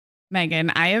Megan,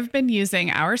 I have been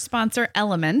using our sponsor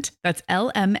Element, that's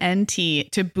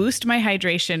LMNT, to boost my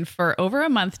hydration for over a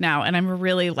month now, and I'm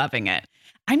really loving it.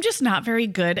 I'm just not very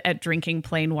good at drinking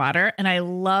plain water, and I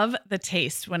love the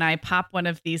taste when I pop one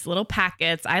of these little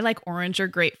packets. I like orange or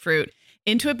grapefruit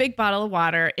into a big bottle of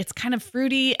water. It's kind of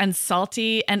fruity and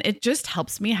salty, and it just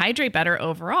helps me hydrate better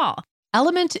overall.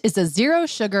 Element is a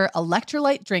zero-sugar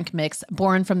electrolyte drink mix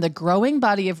born from the growing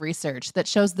body of research that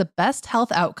shows the best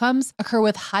health outcomes occur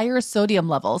with higher sodium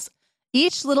levels.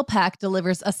 Each little pack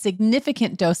delivers a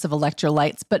significant dose of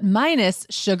electrolytes, but minus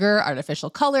sugar, artificial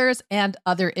colors, and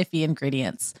other iffy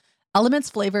ingredients. Element's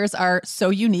flavors are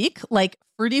so unique, like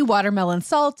fruity watermelon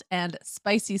salt and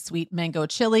spicy sweet mango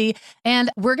chili. And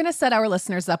we're going to set our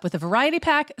listeners up with a variety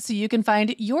pack so you can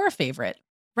find your favorite.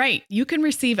 Right. You can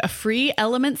receive a free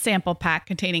Element sample pack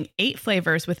containing 8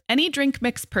 flavors with any drink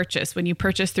mix purchase when you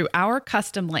purchase through our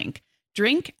custom link,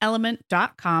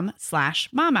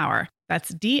 drinkelement.com/momhour.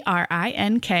 That's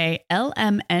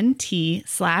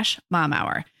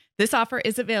DRINKLMNT/momhour. This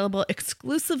is available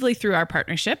exclusively through our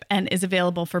partnership and is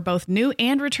available for both new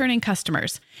and returning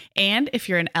customers. And if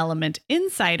you're an Element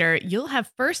insider, you'll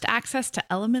have first access to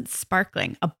Element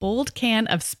Sparkling, a bold can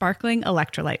of sparkling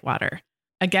electrolyte water.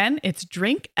 Again, it's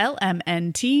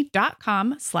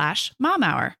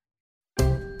drinklmnt.com/momhour.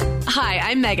 Hi,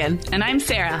 I'm Megan. And I'm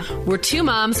Sarah. We're 2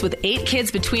 moms with 8 kids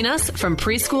between us from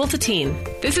preschool to teen.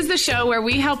 This is the show where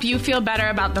we help you feel better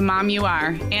about the mom you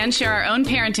are and share our own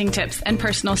parenting tips and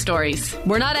personal stories.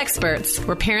 We're not experts.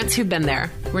 We're parents who've been there.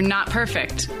 We're not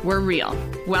perfect. We're real.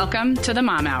 Welcome to the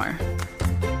Mom Hour.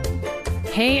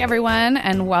 Hey everyone,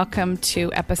 and welcome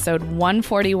to episode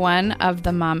 141 of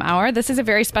the Mom Hour. This is a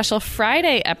very special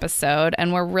Friday episode,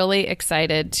 and we're really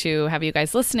excited to have you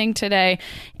guys listening today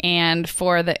and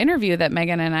for the interview that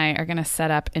Megan and I are going to set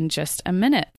up in just a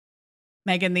minute.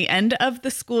 Megan, the end of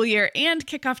the school year and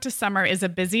kickoff to summer is a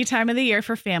busy time of the year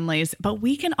for families, but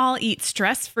we can all eat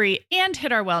stress-free and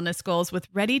hit our wellness goals with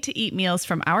ready-to-eat meals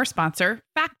from our sponsor,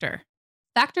 Factor.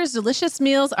 Factor's delicious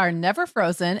meals are never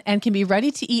frozen and can be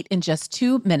ready to eat in just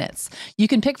 2 minutes. You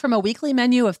can pick from a weekly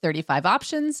menu of 35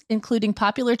 options, including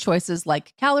popular choices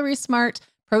like Calorie Smart,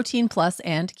 Protein Plus,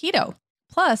 and Keto.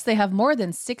 Plus, they have more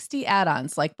than 60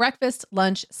 add-ons like breakfast,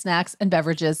 lunch, snacks, and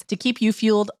beverages to keep you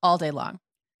fueled all day long.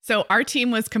 So our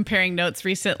team was comparing notes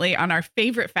recently on our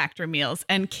favorite Factor meals,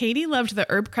 and Katie loved the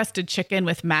herb-crusted chicken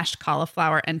with mashed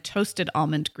cauliflower and toasted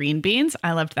almond green beans.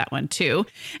 I loved that one too.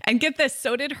 And get this,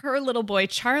 so did her little boy,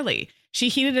 Charlie. She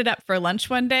heated it up for lunch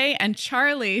one day, and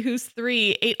Charlie, who's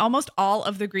 3, ate almost all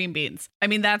of the green beans. I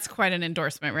mean, that's quite an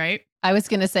endorsement, right? I was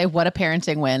going to say, what a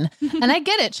parenting win. And I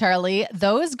get it, Charlie.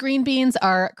 Those green beans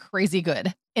are crazy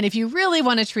good. And if you really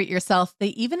want to treat yourself, they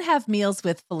even have meals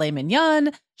with filet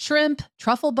mignon, shrimp,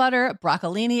 truffle butter,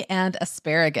 broccolini, and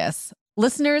asparagus.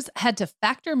 Listeners, head to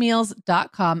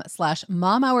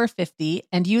factormeals.com/momhour50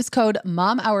 and use code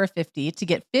momhour50 to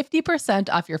get 50%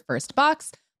 off your first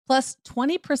box plus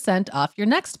 20% off your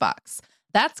next box.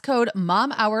 That's code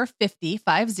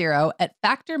momhour50 at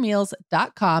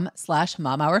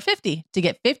factormeals.com/momhour50 to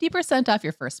get 50% off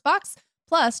your first box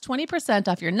plus 20%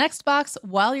 off your next box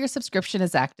while your subscription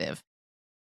is active.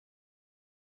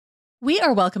 We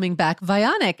are welcoming back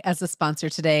Vionic as a sponsor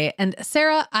today. And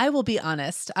Sarah, I will be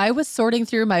honest, I was sorting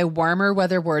through my warmer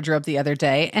weather wardrobe the other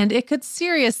day, and it could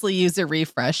seriously use a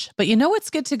refresh. But you know what's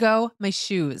good to go? My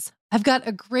shoes. I've got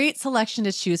a great selection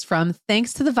to choose from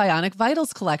thanks to the Vionic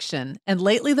Vitals collection. And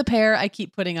lately, the pair I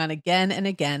keep putting on again and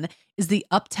again is the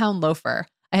Uptown Loafer.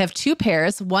 I have 2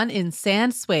 pairs, one in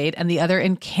sand suede and the other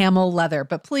in camel leather,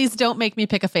 but please don't make me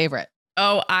pick a favorite.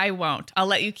 Oh, I won't. I'll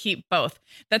let you keep both.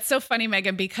 That's so funny,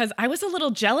 Megan, because I was a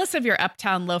little jealous of your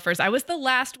Uptown loafers. I was the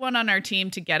last one on our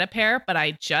team to get a pair, but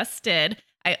I just did.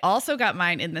 I also got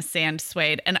mine in the sand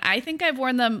suede, and I think I've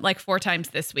worn them like 4 times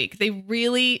this week. They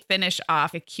really finish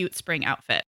off a cute spring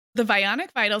outfit. The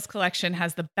Vionic Vitals collection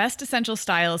has the best essential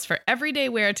styles for everyday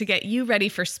wear to get you ready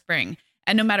for spring.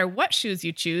 And no matter what shoes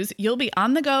you choose, you'll be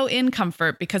on the go in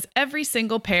comfort because every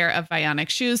single pair of Vionic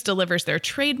shoes delivers their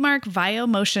trademark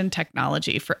VioMotion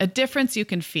technology for a difference you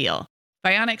can feel.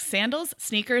 Vionic sandals,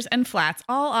 sneakers, and flats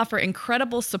all offer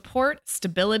incredible support,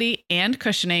 stability, and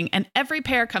cushioning, and every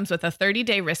pair comes with a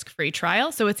 30-day risk-free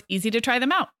trial, so it's easy to try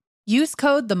them out. Use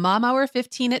code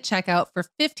TheMomHour15 at checkout for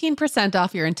 15%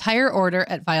 off your entire order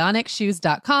at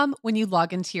VionicShoes.com when you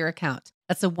log into your account.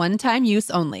 That's a one-time use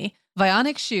only.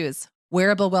 Vionic Shoes.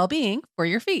 Wearable well-being for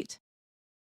your feet.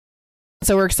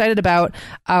 So we're excited about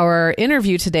our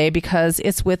interview today because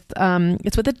it's with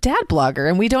a dad blogger,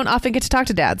 and we don't often get to talk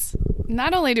to dads.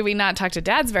 Not only do we not talk to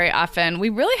dads very often, we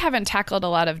really haven't tackled a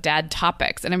lot of dad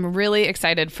topics, and I'm really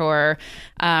excited for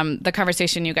the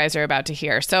conversation you guys are about to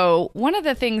hear. So one of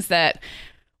the things that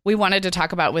we wanted to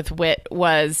talk about with Whit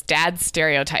was dad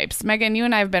stereotypes. Megan, you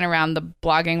and I have been around the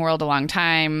blogging world a long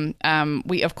time.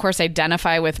 We, of course,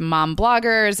 identify with mom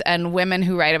bloggers and women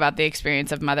who write about the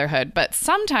experience of motherhood. But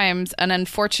sometimes an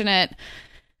unfortunate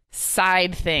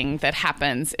side thing that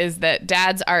happens is that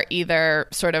dads are either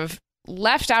sort of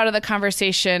left out of the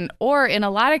conversation or in a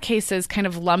lot of cases kind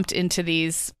of lumped into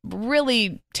these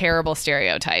really terrible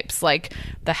stereotypes, like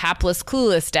the hapless,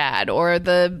 clueless dad, or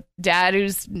the dad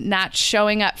who's not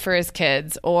showing up for his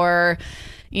kids, or,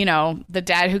 you know, the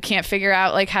dad who can't figure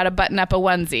out like how to button up a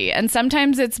onesie. And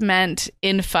sometimes it's meant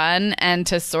in fun and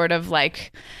to sort of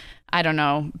like, I don't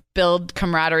know, build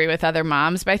camaraderie with other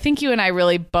moms. But I think you and I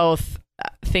really both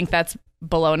think that's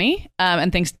baloney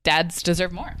and thinks dads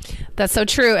deserve more. That's so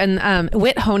true. And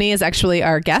Whit Honea is actually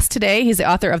our guest today. He's the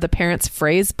author of the Parents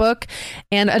Phrase book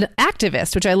and an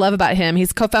activist, which I love about him.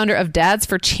 He's co-founder of Dads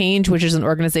for Change, which is an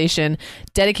organization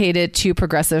dedicated to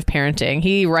progressive parenting.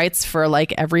 He writes for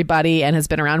like everybody and has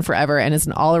been around forever and is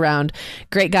an all-around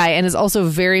great guy, and is also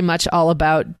very much all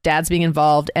about dads being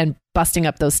involved and busting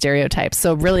up those stereotypes.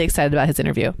 So really excited about his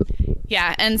interview.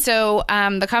 Yeah. And so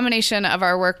the combination of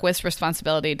our work with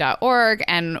responsibility.org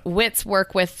and Whit's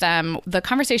work with them, the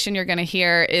conversation you're going to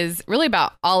hear is really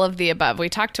about all of the above. We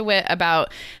talked to Whit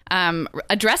about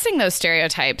addressing those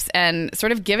stereotypes and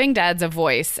sort of giving dads a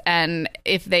voice. And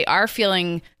if they are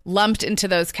feeling lumped into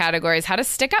those categories, how to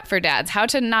stick up for dads, how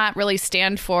to not really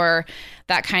stand for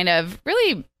that kind of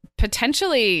really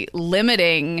potentially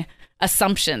limiting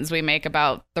assumptions we make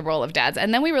about the role of dads.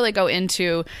 And then we really go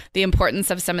into the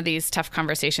importance of some of these tough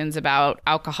conversations about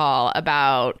alcohol,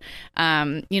 about,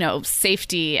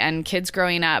 safety and kids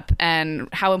growing up, and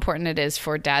how important it is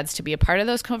for dads to be a part of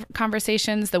those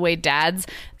conversations, the way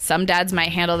some dads might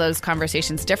handle those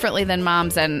conversations differently than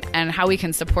moms, and how we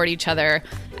can support each other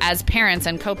as parents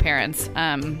and co-parents.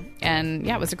 And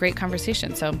yeah, it was a great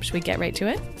conversation. So should we get right to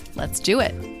it? Let's do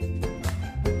it.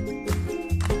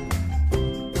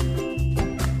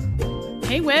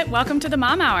 Hey, Whit, welcome to the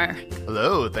Mom Hour.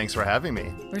 Hello, thanks for having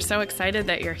me. We're so excited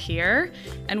that you're here.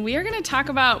 And we are going to talk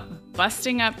about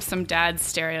busting up some dad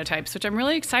stereotypes, which I'm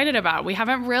really excited about. We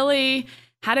haven't really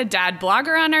had a dad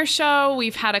blogger on our show.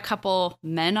 We've had a couple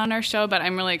men on our show, but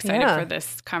I'm really excited for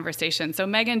this conversation. So,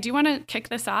 Megan, do you want to kick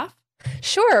this off?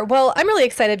 Sure. Well, I'm really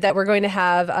excited that we're going to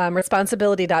have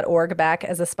responsibility.org back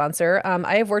as a sponsor.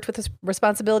 I have worked with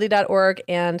responsibility.org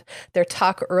and their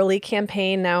Talk Early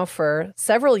campaign now for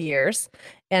several years,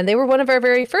 and they were one of our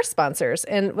very first sponsors.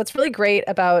 And what's really great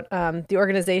about the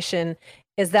organization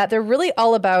is that they're really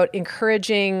all about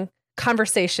encouraging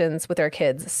conversations with our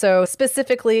kids. So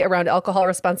specifically around alcohol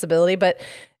responsibility, but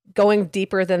going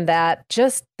deeper than that,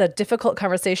 just the difficult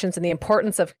conversations and the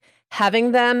importance of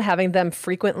having them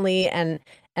frequently, and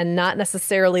not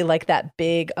necessarily like that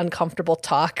big uncomfortable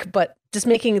talk, but just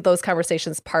making those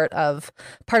conversations part of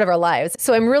our lives.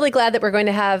 So I'm really glad that we're going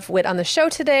to have Whit on the show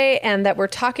today, and that we're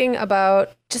talking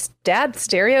about just dad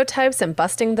stereotypes and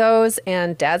busting those,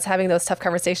 and dads having those tough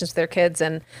conversations with their kids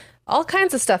and all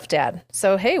kinds of stuff, Dad.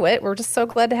 So hey, Whit, we're just so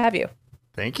glad to have you.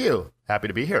 Thank you. Happy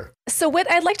to be here. So Whit,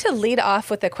 I'd like to lead off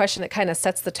with a question that kind of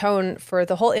sets the tone for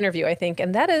the whole interview, I think,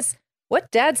 and that is, what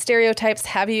dad stereotypes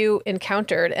have you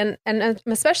encountered? And I'm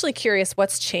especially curious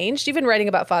what's changed. You've been writing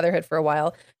about fatherhood for a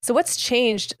while. So what's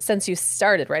changed since you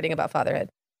started writing about fatherhood?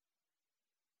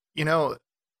 You know,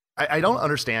 I don't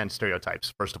understand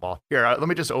stereotypes, first of all. Here, let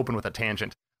me just open with a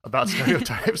tangent about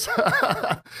stereotypes.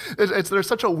 There's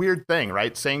such a weird thing,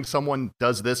 right? Saying someone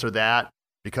does this or that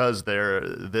because they're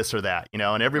this or that,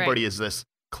 and everybody is this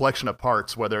collection of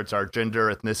parts, whether it's our gender,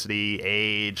 ethnicity,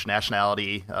 age,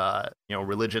 nationality,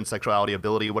 religion, sexuality,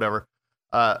 ability, whatever.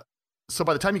 So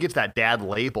by the time you get to that dad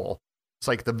label, it's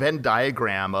like the Venn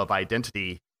diagram of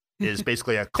identity is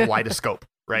basically a kaleidoscope,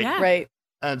 right? Yeah. Right.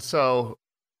 And so,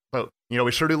 but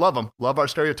we sure do love our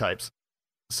stereotypes.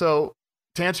 So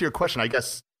to answer your question, I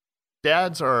guess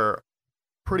dads are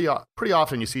pretty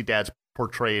often you see dads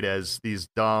portrayed as these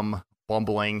dumb,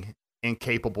 bumbling,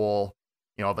 incapable,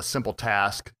 of a simple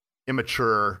task,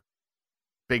 immature,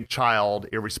 big child,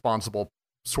 irresponsible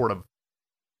sort of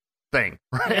thing,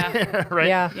 right? Yeah. Right?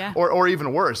 Yeah. Or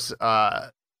even worse,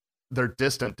 they're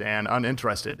distant and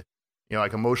uninterested,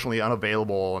 like emotionally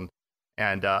unavailable,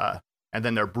 and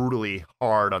then they're brutally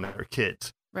hard on their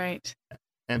kids. Right.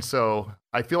 And so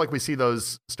I feel like we see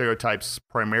those stereotypes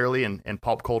primarily in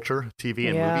pop culture, TV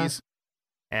and movies.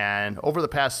 And over the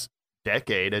past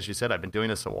decade. As you said, I've been doing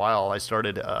this a while. I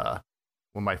started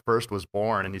when my first was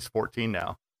born, and he's 14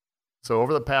 now. So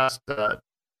over the past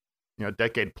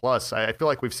decade plus, I feel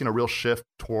like we've seen a real shift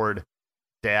toward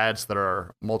dads that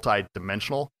are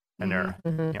multi-dimensional, and they're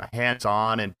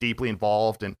hands-on and deeply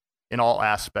involved in all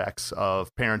aspects of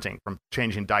parenting, from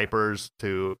changing diapers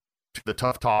to the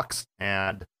tough talks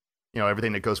and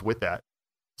everything that goes with that.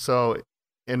 So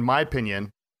in my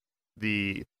opinion,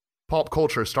 the pop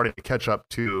culture is starting to catch up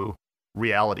to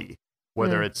reality,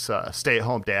 whether it's a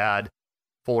stay-at-home dad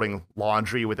folding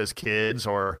laundry with his kids,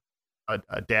 or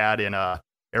a dad in a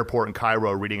airport in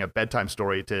Cairo reading a bedtime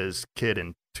story to his kid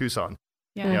in Tucson.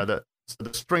 Yeah.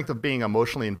 The strength of being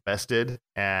emotionally invested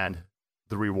and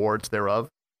the rewards thereof,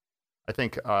 I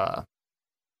think,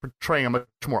 portraying a much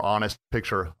more honest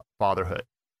picture of fatherhood,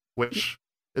 which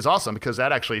is awesome because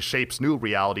that actually shapes new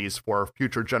realities for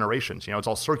future generations. It's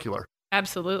all circular.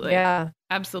 Absolutely. Yeah.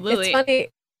 Absolutely.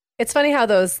 It's funny how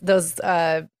those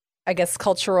I guess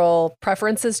cultural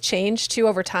preferences change too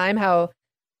over time, how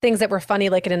things that were funny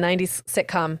like in a 90s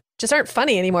sitcom just aren't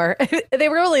funny anymore. They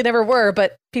really never were,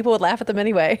 but people would laugh at them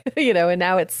anyway, and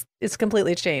now it's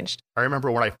completely changed. I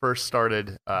remember when I first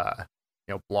started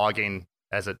blogging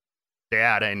as a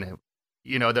dad, and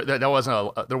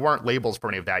there weren't labels for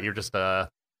any of that. You're just a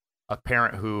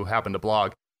parent who happened to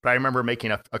blog. But I remember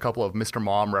making a couple of Mr.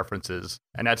 Mom references,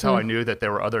 and that's how I knew that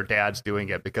there were other dads doing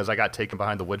it, because I got taken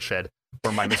behind the woodshed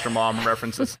for my Mr. Mom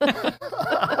references.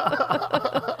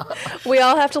 We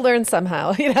all have to learn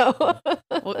somehow,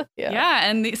 Well, yeah,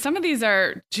 and some of these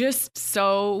are just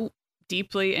so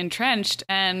deeply entrenched,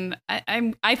 and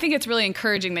I think it's really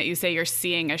encouraging that you say you're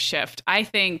seeing a shift. I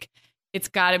think it's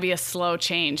got to be a slow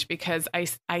change, because I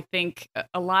think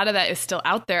a lot of that is still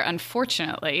out there,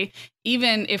 unfortunately.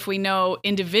 Even if we know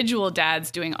individual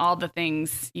dads doing all the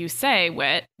things you say,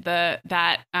 Whit, the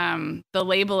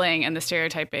labeling and the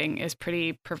stereotyping is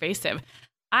pretty pervasive.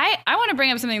 I want to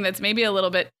bring up something that's maybe a little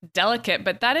bit delicate,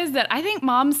 but that is that I think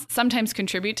moms sometimes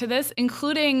contribute to this,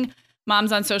 including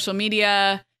moms on social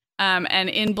media and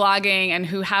in blogging, and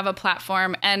who have a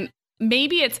platform. And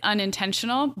maybe it's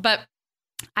unintentional, but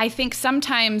I think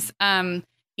sometimes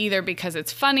either because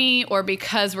it's funny or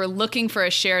because we're looking for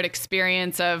a shared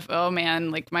experience of, oh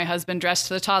man, like my husband dressed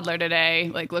the toddler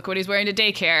today, like look what he's wearing to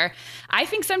daycare. I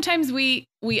think sometimes we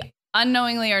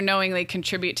unknowingly or knowingly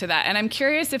contribute to that. And I'm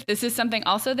curious if this is something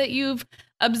also that you've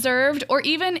observed, or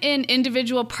even in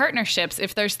individual partnerships,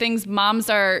 if there's things moms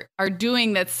are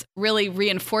doing that's really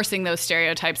reinforcing those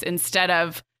stereotypes instead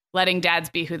of letting dads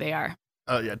be who they are.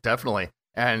 Yeah, definitely.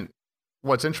 And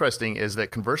what's interesting is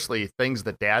that conversely, things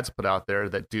that dads put out there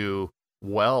that do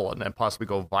well and then possibly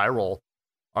go viral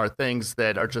are things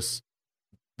that are just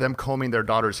them combing their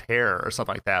daughter's hair or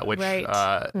something like that, which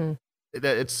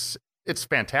it's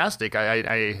fantastic.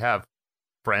 I have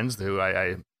friends who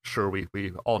I'm sure we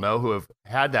all know who have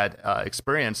had that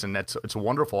experience, and it's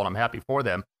wonderful, and I'm happy for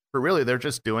them. But really, they're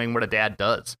just doing what a dad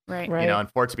does, right?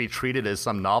 And for it to be treated as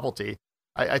some novelty,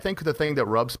 I think the thing that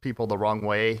rubs people the wrong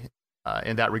way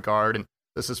in that regard, and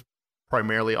this is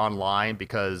primarily online,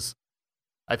 because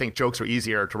I think jokes are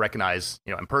easier to recognize,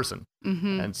 in person,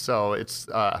 and so it's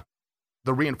the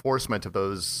reinforcement of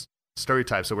those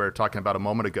stereotypes that we were talking about a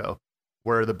moment ago,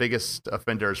 where the biggest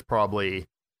offender is probably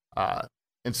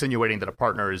insinuating that a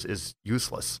partner is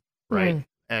useless, right?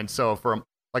 And so for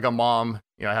like a mom,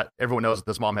 everyone knows that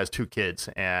this mom has 2 kids,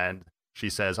 and she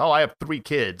says, "Oh, I have 3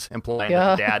 kids," implying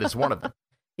that the dad is one of them.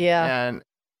 And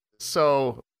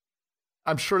so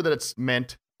I'm sure that it's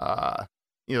meant,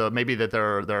 maybe that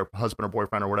their husband or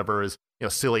boyfriend or whatever is,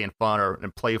 silly and fun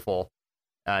and playful,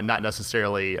 not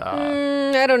necessarily.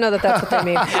 I don't know that that's what they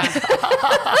mean.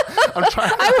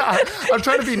 I'm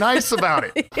trying to be nice about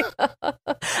it.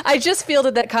 I just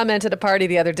fielded that comment at a party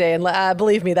the other day, and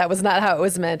believe me, that was not how it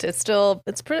was meant. It's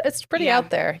pretty out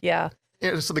there. Yeah.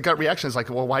 So the gut reaction is like,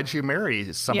 well, why'd you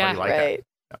marry somebody like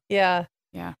that? Yeah.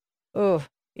 Ooh.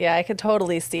 Yeah, I could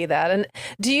totally see that.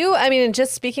 And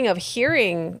just speaking of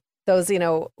hearing those,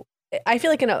 I feel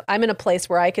like I'm in a place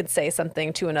where I could say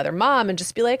something to another mom and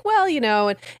just be like, well,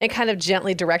 and kind of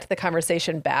gently direct the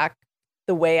conversation back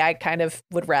the way I kind of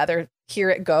would rather hear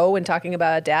it go when talking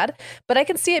about a dad. But I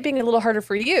can see it being a little harder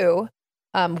for you,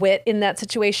 Whit, in that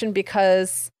situation,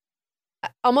 because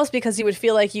you would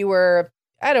feel like you were,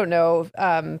 I don't know,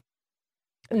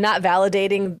 not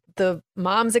validating the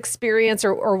mom's experience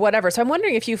or whatever. So I'm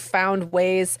wondering if you found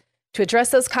ways to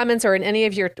address those comments, or in any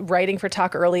of your writing for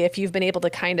Talk Early, if you've been able to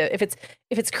kind of, if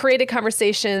it's created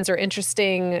conversations or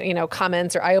interesting,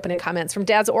 comments or eye-opening comments from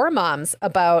dads or moms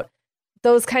about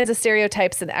those kinds of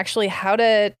stereotypes, and actually how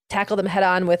to tackle them head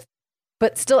on with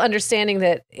but still understanding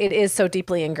that it is so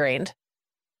deeply ingrained.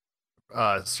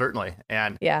 Certainly.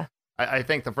 And yeah, I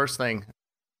think the first thing,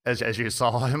 as you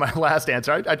saw in my last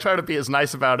answer, I try to be as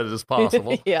nice about it as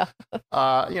possible. Yeah.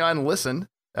 And listen.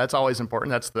 That's always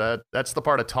important. That's the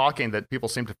part of talking that people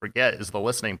seem to forget, is the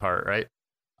listening part, right?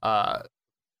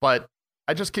 But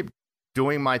I just keep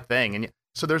doing my thing. And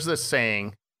so there's this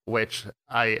saying, which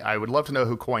I would love to know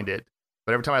who coined it,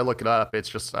 but every time I look it up, it's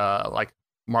just like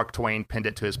Mark Twain pinned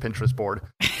it to his Pinterest board.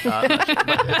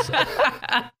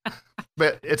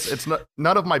 But it's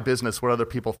none of my business what other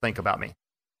people think about me.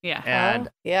 Yeah. And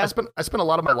yeah. I spent a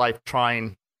lot of my life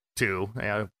trying to,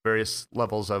 various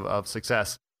levels of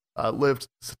success, lived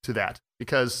to that,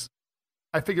 because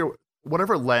I figure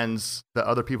whatever lens that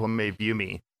other people may view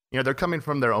me, they're coming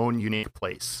from their own unique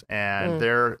place, and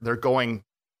they're going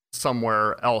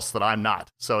somewhere else that I'm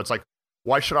not. So it's like,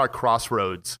 why should our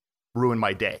crossroads ruin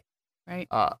my day? Right.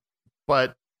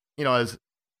 But as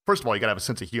first of all, you gotta have a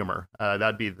sense of humor.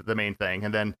 That'd be the main thing,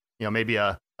 and then maybe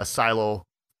a silo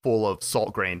full of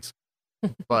salt grains.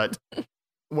 But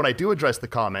when I do address the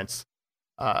comments,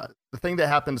 the thing that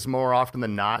happens more often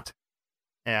than not,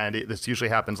 and this usually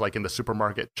happens like in the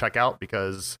supermarket checkout,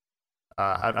 because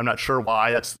I'm not sure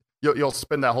why. You'll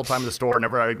spend that whole time in the store,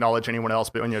 never acknowledge anyone else,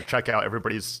 but when you check out,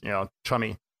 everybody's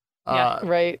chummy. Yeah,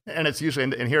 right. And it's usually,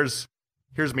 and here's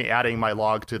me adding my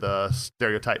log to the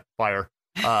stereotype fire.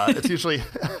 It's usually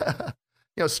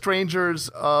strangers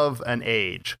of an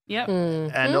age. Yep.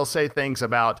 Mm-hmm. And they'll say things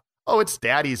about, oh, it's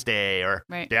Daddy's Day, or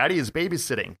right. Daddy is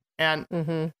babysitting, and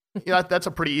that's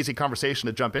a pretty easy conversation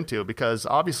to jump into, because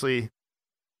obviously,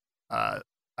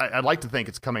 I'd like to think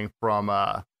it's coming from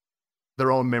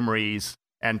their own memories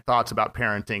and thoughts about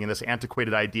parenting and this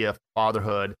antiquated idea of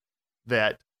fatherhood,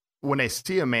 that when they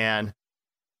see a man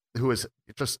who is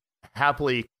just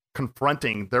happily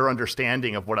confronting their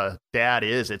understanding of what a dad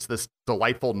is, it's this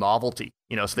delightful novelty,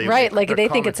 so they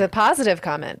think it's a positive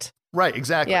comment. Right.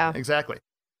 Exactly. Yeah. Exactly.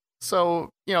 So,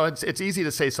 it's easy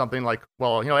to say something like,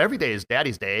 well, every day is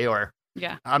Daddy's Day, or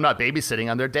I'm not babysitting,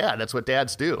 I'm their dad. That's what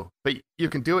dads do. But you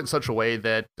can do it in such a way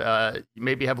that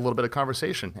maybe have a little bit of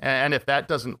conversation. And if that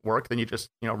doesn't work, then you just,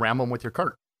 ram them with your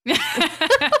cart.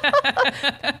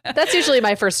 That's usually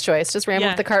my first choice. Just ram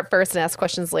with the cart first and ask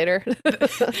questions later.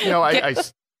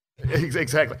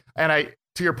 Exactly. And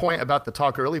to your point about the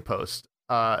Talk Early post,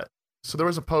 so there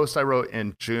was a post I wrote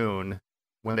in June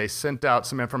when they sent out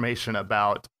some information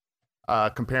about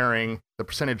comparing the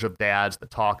percentage of dads that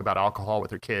talk about alcohol with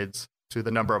their kids to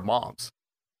the number of moms.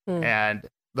 And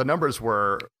the numbers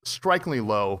were strikingly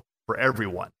low for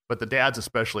everyone, but the dads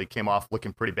especially came off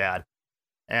looking pretty bad.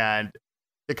 And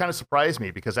it kind of surprised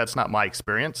me, because that's not my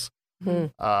experience.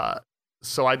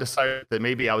 So I decided that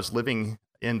maybe I was living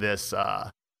in this,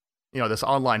 this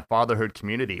online fatherhood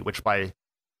community, which by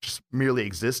just merely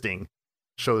existing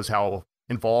shows how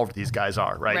involved these guys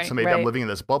are, right? So maybe I'm living in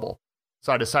this bubble.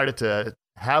 So I decided to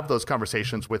have those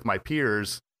conversations with my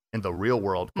peers in the real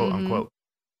world, quote unquote.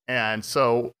 And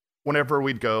so whenever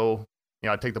we'd go,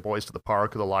 I'd take the boys to the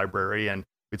park or the library, and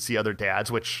we'd see other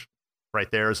dads, which right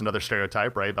there is another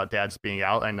stereotype, right? About dads being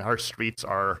out, and our streets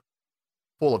are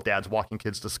full of dads walking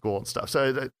kids to school and stuff.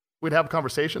 So we'd have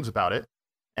conversations about it.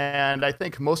 And I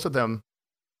think most of them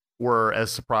were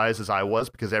as surprised as I was,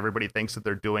 because everybody thinks that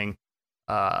they're doing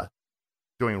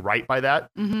right by that.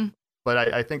 But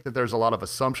I think that there's a lot of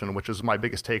assumption, which is my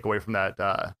biggest takeaway from that,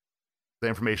 the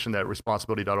information that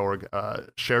responsibility.org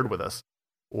shared with us,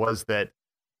 was that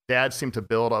dads seem to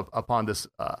build up upon this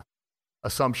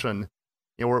assumption.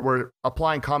 We're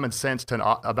applying common sense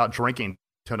about drinking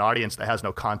to an audience that has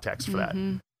no context for that.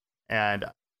 And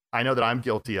I know that I'm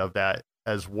guilty of that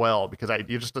as well, because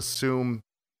you just assume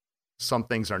some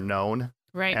things are known,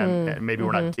 right? And maybe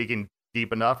we're not digging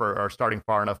deep enough, or starting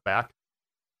far enough back.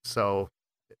 So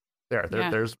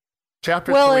there's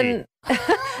chapter 3. And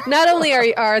not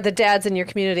only are the dads in your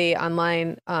community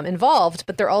online involved,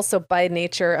 but they're also by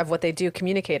nature of what they do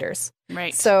communicators,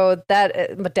 right? So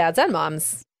but dads and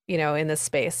moms, in this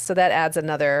space, so that adds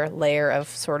another layer of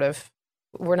sort of,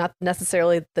 we're not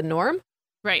necessarily the norm.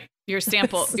 Right. Your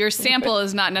sample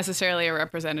is not necessarily a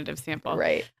representative sample.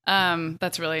 Right.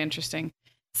 That's really interesting.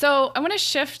 So I want to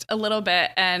shift a little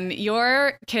bit, and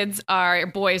your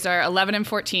boys are 11 and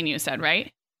 14, you said,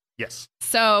 right? Yes.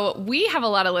 So we have a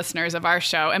lot of listeners of our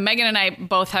show, and Megan and I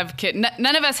both have kids.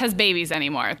 None of us has babies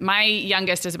anymore. My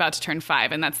youngest is about to turn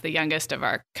 5, and that's the youngest of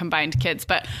our combined kids.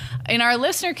 But in our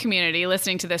listener community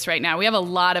listening to this right now, we have a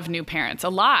lot of new parents, a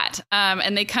lot.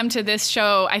 And they come to this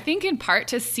show, I think in part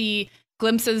to see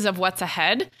glimpses of what's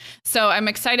ahead. So I'm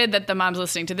excited that the moms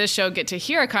listening to this show get to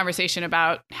hear a conversation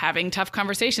about having tough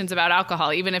conversations about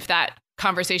alcohol, even if that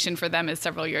conversation for them is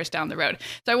several years down the road.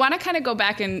 So I want to kind of go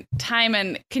back in time,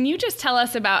 and can you just tell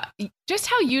us about just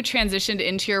how you transitioned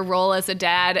into your role as a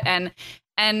dad and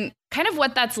kind of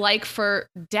what that's like for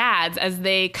dads as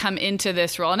they come into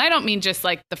this role? And I don't mean just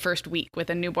like the first week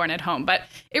with a newborn at home, but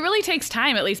it really takes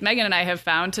time, at least Megan and I have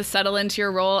found, to settle into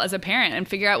your role as a parent and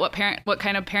figure out what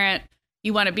kind of parent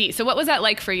you want to be. So what was that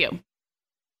like for you?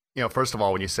 You know, first of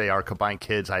all, when you say our combined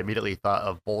kids, I immediately thought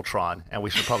of Voltron, and we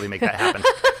should probably make that happen.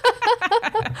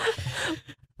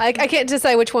 I can't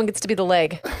decide which one gets to be the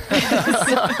leg.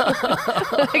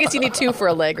 I guess you need two for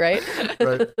a leg, right?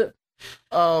 Right.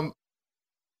 Well,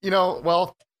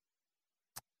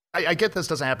 I get this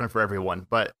doesn't happen for everyone,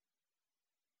 but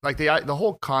like the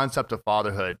whole concept of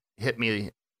fatherhood hit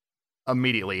me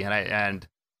immediately, and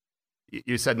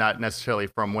you said not necessarily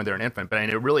from when they're an infant, but I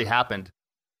mean, it really happened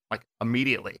like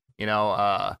immediately.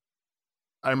 I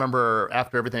remember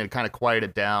after everything had kind of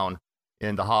quieted down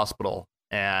in the hospital,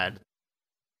 and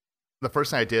the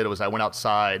first thing I did was I went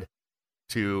outside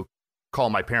to call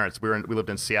my parents. We lived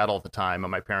in Seattle at the time,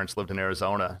 and my parents lived in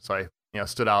Arizona. So I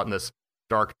stood out in this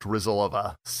dark drizzle of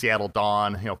a Seattle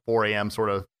dawn, 4 a.m. sort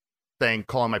of thing,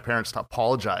 calling my parents to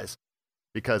apologize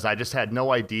because I just had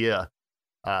no idea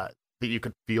that you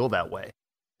could feel that way.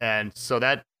 And so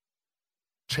that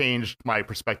changed my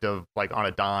perspective like on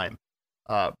a dime.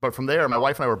 But from there, my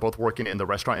wife and I were both working in the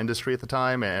restaurant industry at the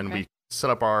time, and we set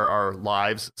up our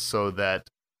lives so that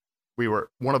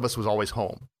one of us was always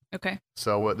home. Okay.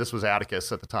 So this was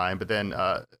Atticus at the time, but then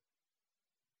that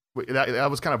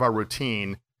was kind of our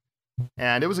routine,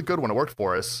 and it was a good one. It worked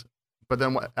for us. But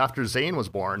then after Zane was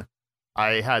born,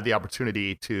 I had the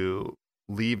opportunity to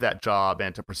leave that job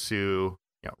and to pursue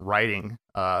writing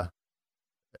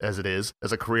as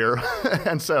a career.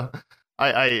 And so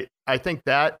I think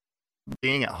that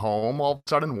being at home all of a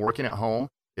sudden, working at home,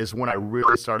 is when I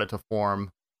really started to form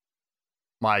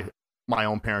my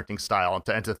own parenting style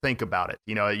and to think about it.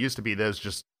 It used to be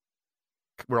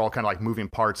we're all kind of like moving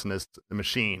parts in this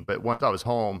machine. But once I was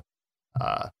home,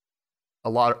 a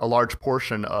large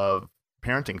portion of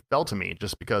parenting fell to me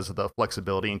just because of the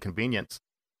flexibility and convenience.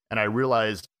 And I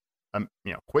realized,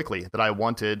 quickly that I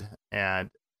wanted and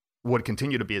would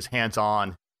continue to be as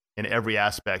hands-on in every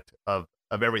aspect of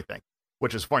everything,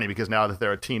 which is funny because now that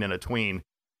they're a teen and a tween,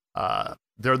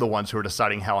 they're the ones who are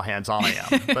deciding how hands-on I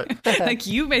am. But like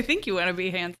you may think you want to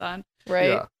be hands-on.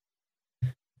 Right.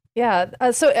 Yeah.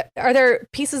 So are there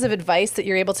pieces of advice that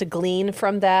you're able to glean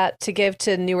from that to give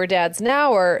to newer dads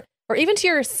now, or even to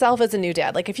yourself as a new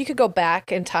dad? Like if you could go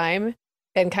back in time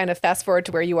and kind of fast forward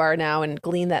to where you are now and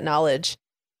glean that knowledge,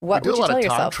 what would you tell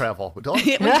yourself? Travel. We do.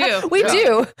 We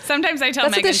do. Sometimes I tell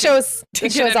That's Megan what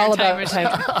this show's all about.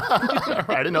 Right.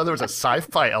 I didn't know there was a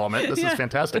sci-fi element. This is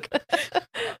fantastic.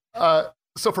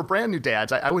 So for brand new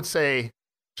dads, I would say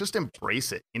just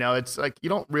embrace it. It's like you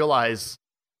don't realize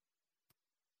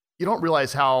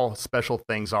how special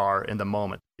things are in the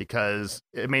moment because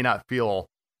it may not feel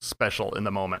special in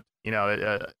the moment.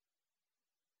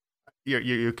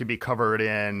 You could be covered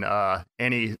in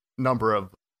any number of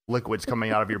liquids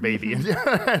coming out of your baby. And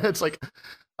it's like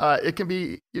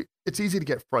it's easy to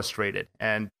get frustrated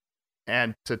and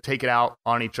to take it out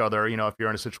on each other. If you're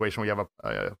in a situation where you have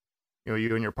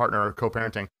you and your partner are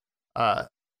co-parenting.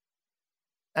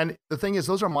 And the thing is,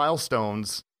 those are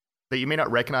milestones that you may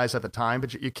not recognize at the time,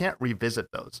 but you can't revisit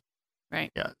those. Right.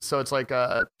 Yeah. So it's like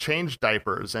change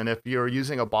diapers. And if you're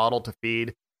using a bottle to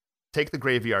feed, take the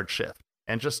graveyard shift.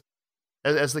 And just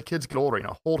as the kids get older,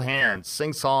 hold hands,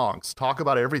 sing songs, talk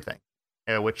about everything,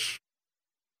 which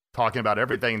talking about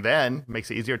everything then makes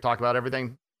it easier to talk about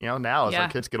everything, now as our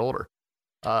kids get older.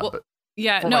 But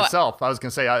for myself, I was going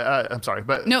to say, I'm sorry,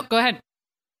 but no, go ahead.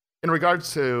 In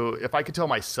regards to if I could tell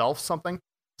myself something,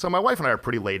 so my wife and I are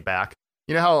pretty laid back.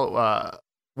 You know how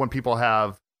when people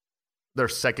have their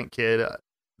second kid,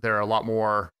 they're a lot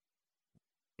more,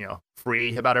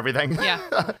 free about everything.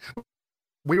 Yeah.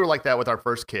 We were like that with our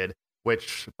first kid,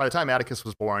 which by the time Atticus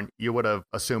was born, you would have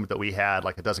assumed that we had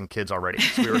like a dozen kids already.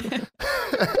 So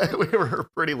we were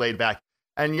pretty laid back.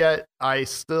 And yet I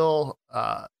still,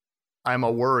 I'm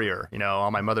a worrier,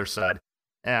 on my mother's side.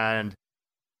 And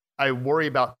I worry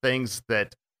about things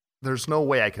that there's no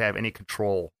way I could have any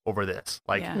control over this.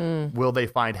 Like, will they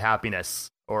find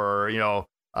happiness? Or,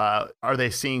 are they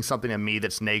seeing something in me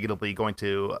that's negatively going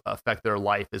to affect their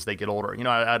life as they get older?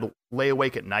 I'd lay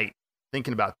awake at night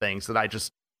thinking about things that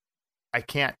I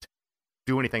can't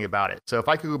do anything about it. So if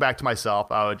I could go back to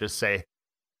myself, I would just say,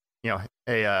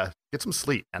 hey, get some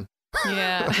sleep, man.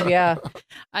 Yeah. Yeah.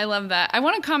 I love that. I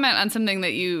want to comment on something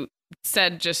that you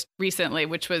said just recently,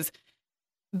 which was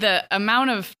the amount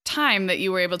of time that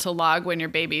you were able to log when your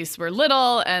babies were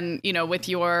little, and, you know, with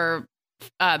your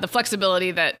the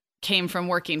flexibility that came from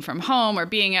working from home or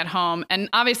being at home. And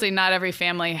obviously not every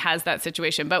family has that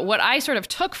situation. But what I sort of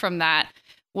took from that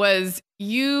was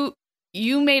you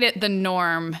made it the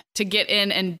norm to get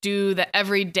in and do the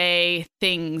everyday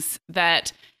things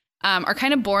that are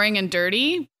kind of boring and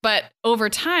dirty, but over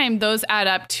time, those add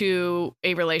up to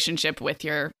a relationship with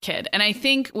your kid. And I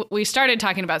think we started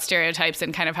talking about stereotypes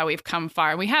and kind of how we've come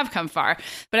far, and we have come far.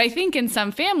 But I think in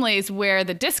some families where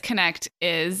the disconnect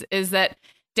is that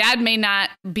dad may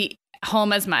not be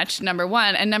home as much, number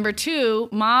one. And number two,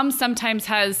 mom sometimes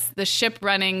has the ship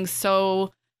running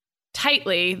so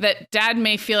tightly that dad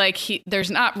may feel like there's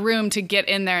not room to get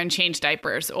in there and change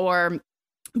diapers or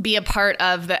be a part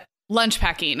of the lunch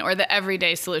packing or the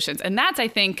everyday solutions. And that's, I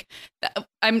think,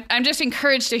 I'm just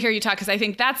encouraged to hear you talk, because I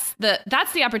think that's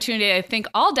the opportunity I think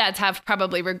all dads have,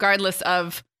 probably regardless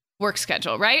of work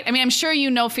schedule, right? I mean, I'm sure you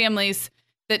know families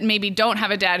that maybe don't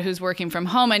have a dad who's working from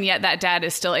home, and yet that dad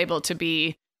is still able to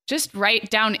be just right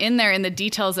down in there in the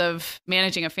details of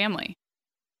managing a family.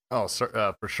 Oh,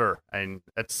 for sure. And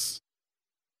it's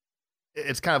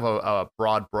kind of a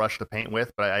broad brush to paint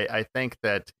with, but I think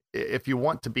that if you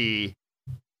want to be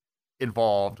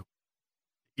involved,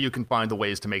 you can find the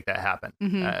ways to make that happen.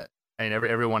 Mm-hmm. And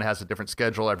everyone has a different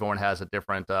schedule. Everyone has a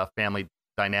different family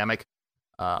dynamic.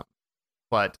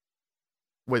 But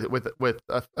with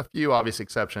a few obvious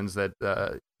exceptions that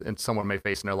and someone may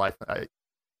face in their life,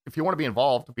 if you want to be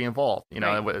involved, be involved. You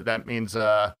know, right. That means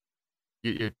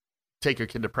you take your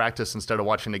kid to practice instead of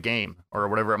watching the game or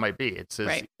whatever it might be.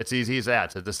 It's easy as that.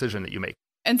 It's a decision that you make.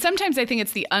 And sometimes I think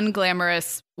it's the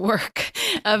unglamorous work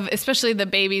of especially the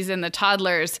babies and the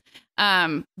toddlers,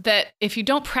 that if you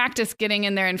don't practice getting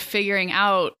in there and figuring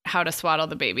out how to swaddle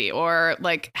the baby, or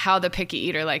like how the picky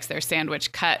eater likes their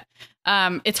sandwich cut,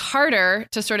 it's harder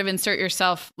to sort of insert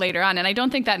yourself later on. And I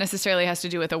don't think that necessarily has to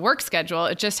do with a work schedule.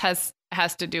 It just has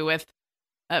to do with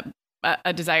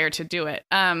a desire to do it.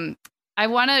 I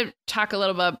want to talk a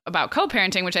little bit about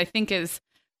co-parenting, which I think is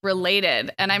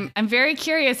related. And I'm very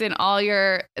curious, in all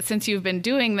since you've been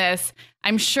doing this,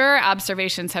 I'm sure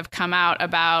observations have come out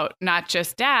about not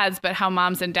just dads, but how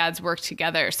moms and dads work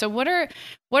together. So what are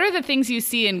the things you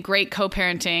see in great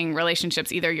co-parenting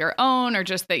relationships, either your own or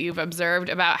just that you've observed,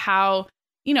 about how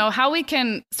we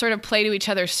can sort of play to each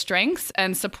other's strengths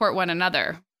and support one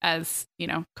another as,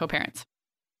 co-parents?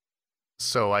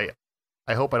 So I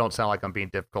hope I don't sound like I'm being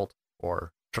difficult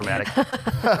or traumatic,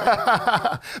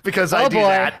 because I do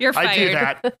that. You're fired. I do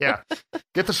that. Yeah.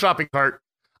 Get the shopping cart.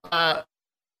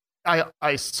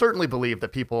 I certainly believe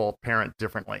that people parent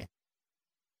differently,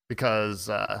 because,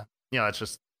 it's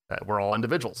just that we're all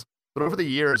individuals. But over the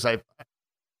years, I've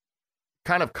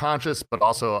kind of conscious, but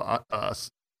also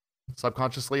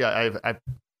subconsciously, I've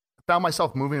found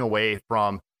myself moving away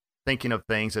from thinking of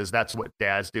things as that's what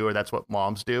dads do or that's what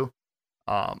moms do.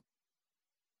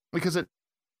 Because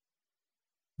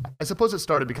I suppose it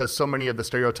started because so many of the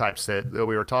stereotypes that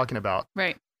we were talking about,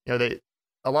 right?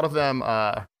 A lot of them,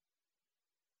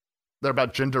 they're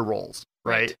about gender roles,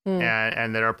 right?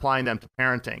 And they're applying them to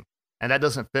parenting, and that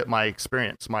doesn't fit my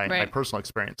experience, my personal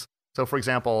experience. So, for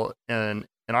example, in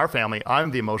our family,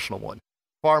 I'm the emotional one,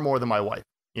 far more than my wife.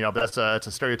 But it's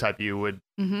a stereotype you would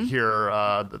hear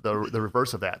the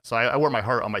reverse of that. So I wear my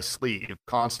heart on my sleeve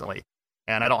constantly,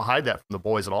 and I don't hide that from the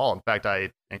boys at all. In fact, I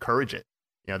encourage it,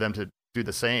 them to do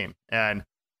the same. And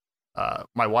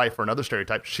my wife, for another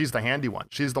stereotype, she's the handy one.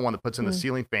 She's the one that puts in the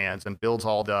ceiling fans and builds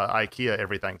all the IKEA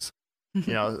everything's.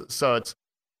 So it's,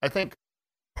 I think,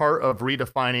 part of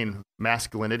redefining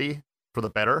masculinity for the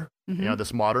better.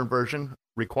 This modern version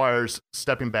requires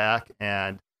stepping back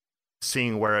and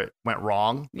seeing where it went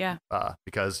wrong. Yeah.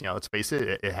 Because let's face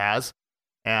it, it has,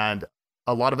 and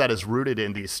a lot of that is rooted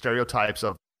in these stereotypes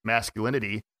of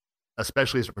masculinity,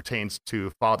 especially as it pertains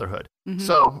to fatherhood.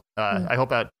 So I hope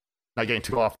that not getting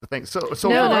too off the thing. So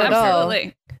no,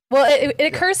 absolutely. Well,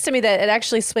 it occurs to me that it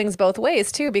actually swings both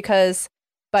ways too, because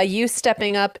by you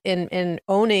stepping up and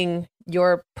owning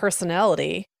your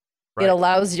personality, it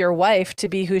allows your wife to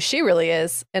be who she really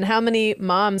is. And how many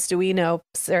moms do we know,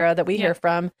 Sarah, that we hear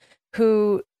from,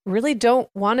 who really don't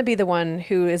want to be the one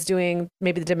who is doing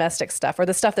maybe the domestic stuff or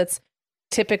the stuff that's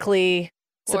typically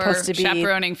supposed to be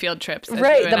chaperoning field trips,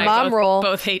 right? The mom role,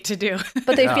 both hate to do,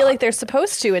 but they feel like they're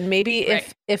supposed to. And maybe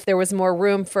if there was more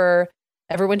room for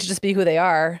everyone to just be who they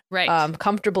are,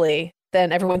 comfortably,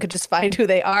 then everyone could just find who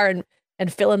they are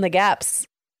and fill in the gaps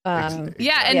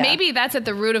Yeah, and maybe that's at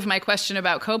the root of my question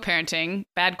about co-parenting,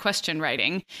 bad question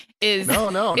writing. No,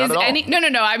 not at all.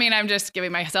 No. I mean, I'm just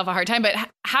giving myself a hard time. But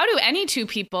how do any two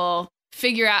people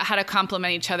figure out how to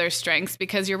complement each other's strengths?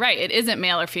 Because you're right, it isn't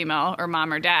male or female or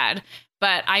mom or dad.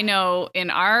 But I know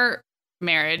in our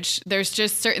marriage, there's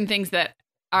just certain things that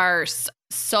are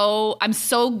I'm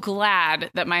so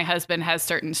glad that my husband has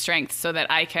certain strengths so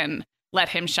that I can let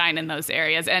him shine in those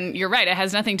areas. And you're right, it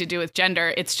has nothing to do with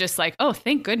gender. It's just like, oh,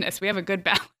 thank goodness we have a good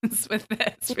balance with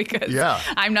this because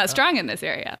I'm not strong in this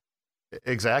area.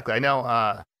 Exactly. I know,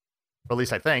 or at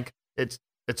least I think it's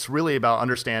really about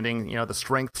understanding, the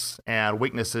strengths and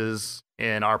weaknesses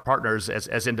in our partners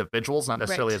as individuals, not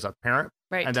necessarily as a parent.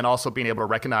 Right. And then also being able to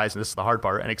recognize, and this is the hard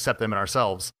part, and accept them in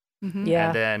ourselves. Mm-hmm. Yeah.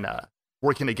 And then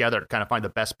working together to kind of find the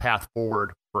best path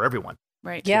forward for everyone.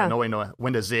 Right. Yeah. Knowing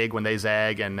when to zig, when they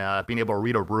zag, and being able to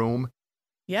read a room.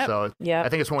 Yeah. So I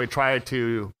think it's when we try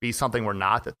to be something we're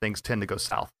not that things tend to go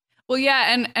south. Well,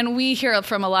 yeah. And we hear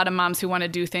from a lot of moms who want to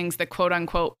do things the quote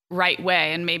unquote right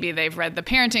way. And maybe they've read the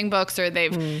parenting books or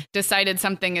they've decided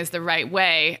something is the right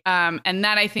way. And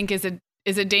that I think is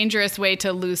a dangerous way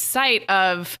to lose sight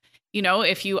of,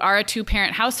 if you are a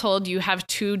 2-parent household, you have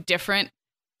 2 different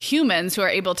humans who are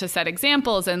able to set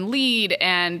examples and lead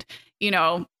and,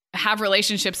 have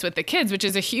relationships with the kids, which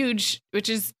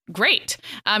is great.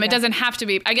 It doesn't have to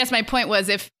be. I guess my point was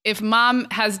if mom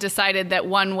has decided that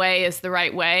one way is the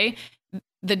right way,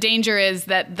 the danger is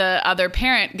that the other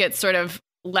parent gets sort of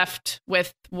left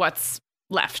with what's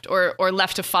left or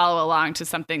left to follow along to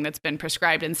something that's been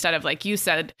prescribed instead of, like you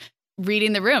said,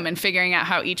 reading the room and figuring out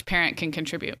how each parent can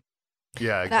contribute.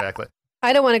 Yeah, exactly.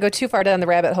 I don't want to go too far down the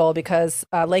rabbit hole because,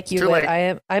 like you, Whit,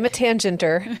 I'm a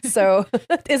tangenter. So,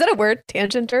 is that a word,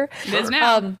 tangenter? It is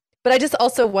now. But I just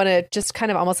also want to just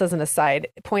kind of almost as an aside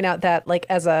point out that, like,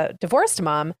 as a divorced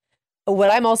mom,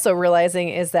 what I'm also realizing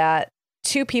is that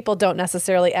 2 people don't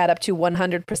necessarily add up to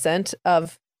 100%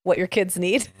 of what your kids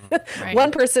need. Right. One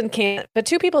person can't, but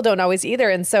 2 people don't always either.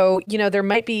 And so, there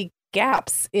might be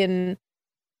gaps in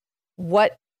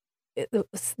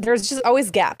there's just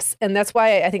always gaps. And that's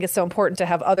why I think it's so important to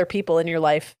have other people in your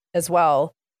life as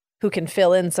well who can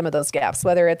fill in some of those gaps,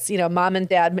 whether it's, mom and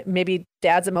dad, maybe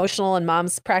dad's emotional and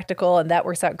mom's practical and that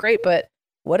works out great. But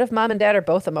what if mom and dad are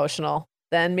both emotional?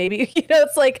 Then maybe,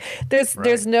 it's like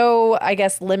there's no, I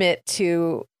guess, limit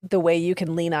to the way you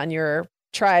can lean on your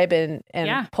tribe and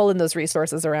pull in those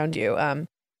resources around you.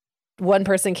 One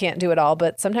person can't do it all,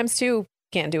 but sometimes 2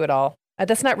 can't do it all.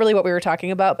 That's not really what we were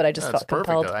talking about, but I just felt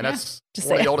compelled. And that's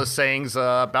one of the oldest sayings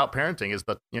about parenting is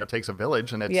that, it takes a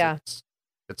village, and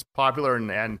it's popular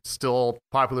and still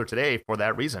popular today for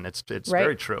that reason. It's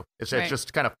very true. It's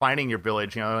just kind of finding your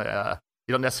village. You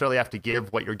don't necessarily have to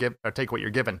give what you're given or take what you're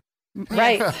given.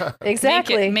 Right.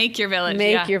 Exactly. Make your village.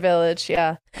 Make your village.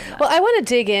 Yeah. Well, I want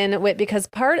to dig in, Whit, because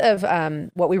part of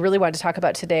what we really wanted to talk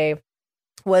about today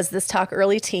was this Talk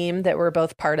Early team that we're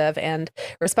both part of and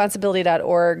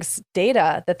responsibility.org's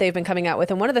data that they've been coming out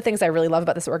with. And one of the things I really love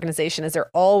about this organization is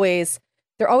they're always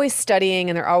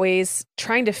studying and they're always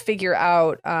trying to figure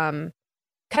out, kind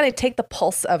of take the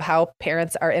pulse of how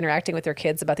parents are interacting with their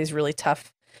kids about these really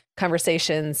tough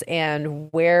conversations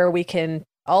and where we can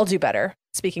all do better.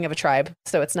 Speaking of a tribe,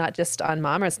 so it's not just on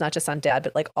mom or it's not just on dad,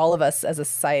 but like all of us as a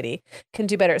society can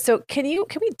do better. So can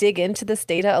we dig into this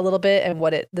data a little bit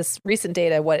and this recent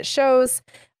data, what it shows,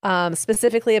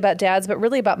 specifically about dads, but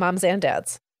really about moms and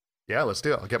dads? Yeah, let's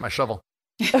do it. I'll get my shovel.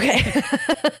 Okay.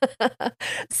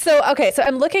 So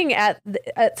I'm looking at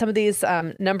some of these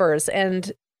numbers, and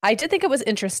I did think it was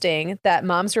interesting that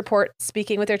moms report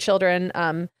speaking with their children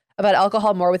about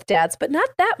alcohol more with dads, but not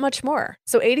that much more.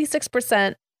 So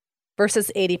 86%.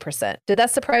 Versus 80%. Did that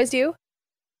surprise you?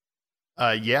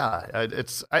 Yeah,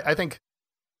 I think,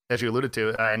 as you alluded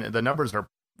to, and the numbers are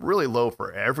really low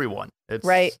for everyone. It's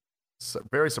right.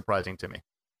 Very surprising to me.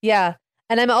 Yeah.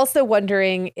 And I'm also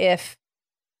wondering if,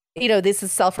 this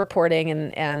is self-reporting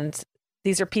and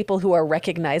these are people who are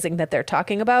recognizing that they're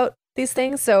talking about these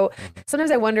things. So sometimes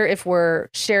I wonder if we're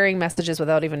sharing messages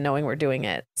without even knowing we're doing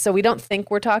it. So we don't think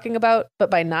we're talking about,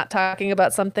 but by not talking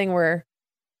about something, we're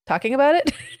talking about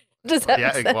it. Does that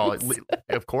make sense? Well,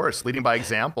 of course, leading by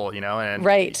example, and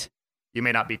right. You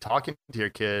may not be talking to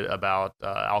your kid about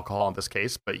alcohol in this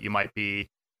case, but you might be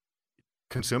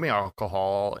consuming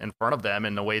alcohol in front of them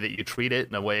in the way that you treat it,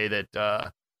 in a way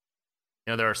that,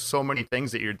 there are so many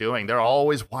things that you're doing. They're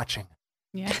always watching.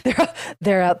 Yeah,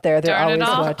 they're out there. They're Darn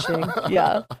always watching.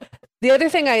 Yeah. The other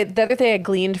thing I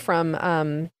gleaned from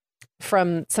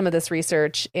some of this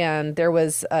research, and there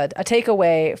was a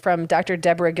takeaway from Dr.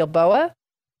 Deborah Gilboa,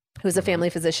 who's a family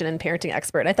physician and parenting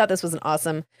expert. And I thought this was an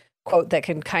awesome quote that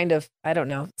can kind of, I don't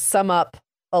know, sum up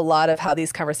a lot of how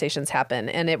these conversations happen.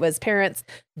 And it was, parents,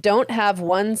 don't have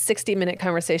one 60-minute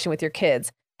conversation with your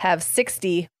kids. Have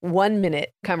 60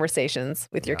 1-minute conversations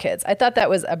with your kids. I thought that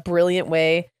was a brilliant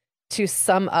way to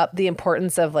sum up the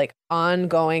importance of like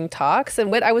ongoing talks.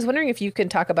 And what I was wondering if you can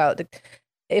talk about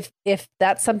if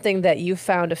that's something that you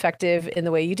found effective in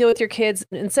the way you deal with your kids,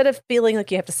 instead of feeling like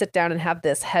you have to sit down and have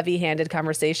this heavy-handed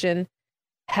conversation,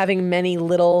 having many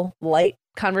little light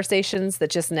conversations that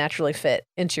just naturally fit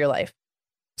into your life.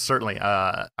 Certainly.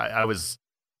 I was,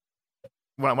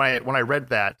 when I read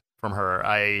that from her,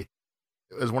 it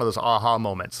was one of those aha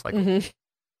moments, like,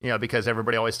 because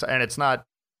everybody always, and it's not,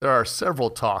 there are several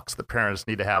talks that parents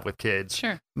need to have with kids.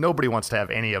 Sure. Nobody wants to have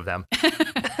any of them.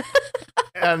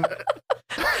 And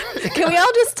can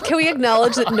we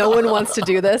acknowledge that no one wants to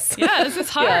do this? Yeah, this is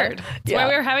hard. That's why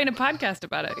we're having a podcast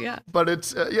about it. Yeah. But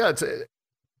it's,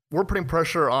 we're putting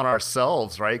pressure on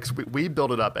ourselves, right? Because we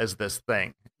build it up as this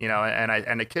thing,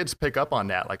 and the kids pick up on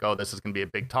that, like, oh, this is going to be a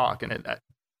big talk. And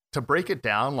to break it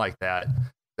down like that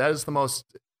is the most,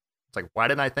 it's like, why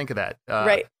didn't I think of that?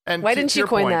 Right. And why didn't you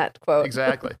coin that quote?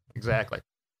 Exactly.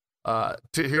 To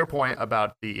your point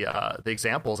about the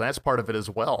examples, and that's part of it as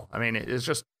well. I mean, it's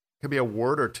just, it could be a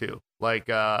word or two, like,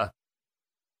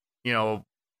 you're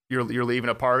leaving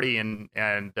a party and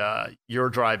you're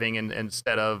driving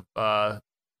instead of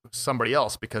somebody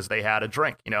else because they had a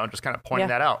drink, just kind of pointing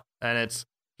that out. And it's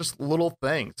just little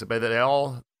things, but they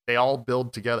all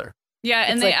build together. Yeah,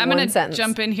 and I'm going to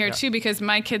jump in here too, because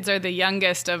my kids are the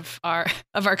youngest of our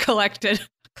collective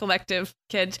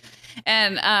kids.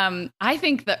 And I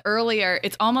think the earlier,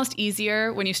 it's almost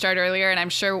easier when you start earlier. And I'm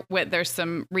sure there's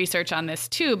some research on this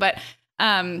too. But,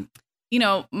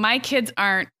 my kids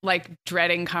aren't like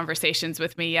dreading conversations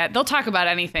with me yet. They'll talk about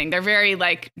anything. They're very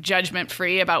like judgment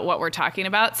free about what we're talking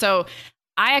about. So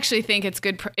I actually think it's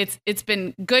good. It's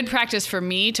been good practice for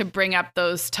me to bring up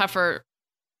those tougher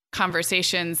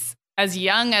conversations as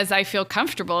young as I feel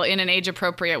comfortable in an age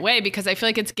appropriate way, because I feel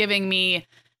like it's giving me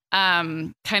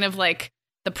kind of like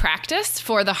the practice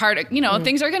for the harder,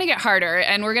 things are going to get harder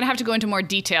and we're going to have to go into more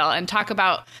detail and talk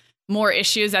about more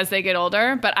issues as they get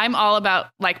older. But I'm all about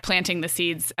like planting the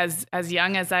seeds as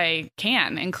young as I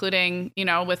can, including,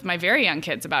 with my very young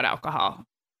kids about alcohol.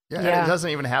 Yeah. And it doesn't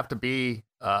even have to be,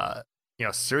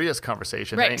 serious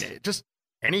conversation. Right. I mean, just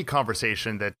any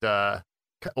conversation that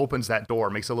opens that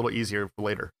door makes it a little easier for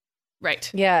later.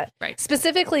 Right. Yeah. Right.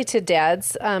 Specifically to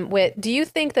dads, Whit, do you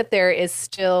think that there is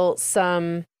still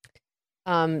some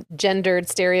gendered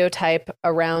stereotype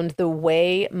around the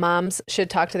way moms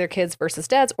should talk to their kids versus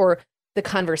dads, or the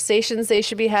conversations they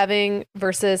should be having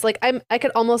versus, like, I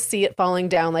could almost see it falling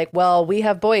down like, well, we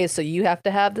have boys, so you have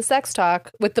to have the sex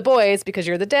talk with the boys because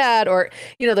you're the dad, or,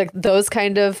 like those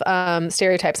kind of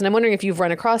stereotypes. And I'm wondering if you've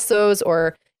run across those,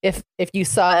 or if you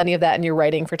saw any of that in your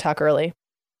writing for Talk Early.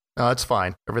 No, it's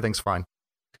fine. Everything's fine.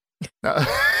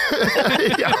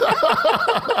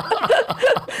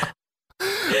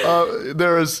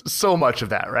 There is so much of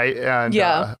that, right?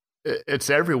 And it's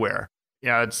everywhere.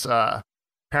 It's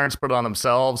parents put it on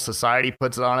themselves, society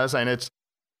puts it on us, and it's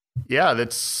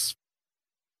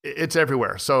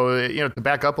everywhere. So, to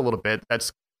back up a little bit,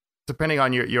 that's depending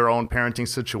on your own parenting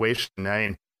situation. I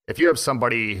mean, if you have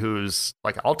somebody who's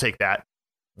like, I'll take that,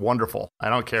 wonderful. I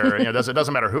don't care. It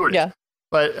doesn't matter who it is. Yeah.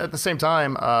 But at the same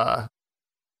time,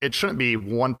 it shouldn't be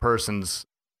one person's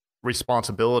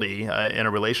responsibility in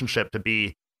a relationship to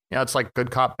be, it's like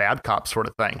good cop, bad cop sort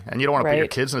of thing. And you don't want to put your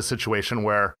kids in a situation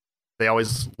where they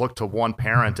always look to one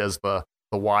parent as the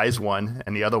wise one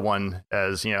and the other one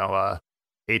as,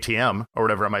 ATM or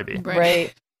whatever it might be.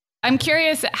 Right. I'm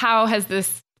curious, how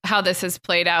this has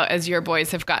played out as your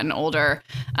boys have gotten older.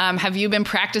 Have you been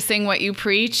practicing what you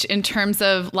preach in terms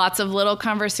of lots of little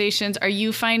conversations? Are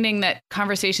you finding that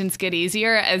conversations get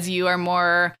easier as you are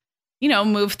more,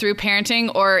 move through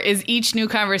parenting, or is each new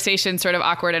conversation sort of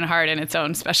awkward and hard in its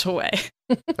own special way?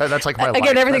 That's like my life.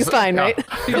 Again, everything's fine, right?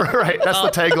 Right. That's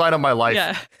the tagline of my life.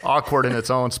 Yeah. Awkward in its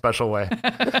own special way.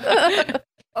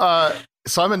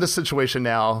 So I'm in this situation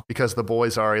now because the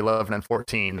boys are 11 and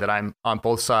 14, that I'm on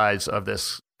both sides of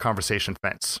this conversation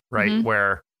fence, right? Mm-hmm.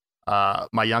 Where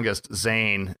my youngest,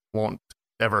 Zane, won't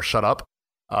ever shut up.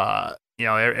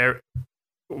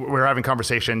 We're having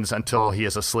conversations until he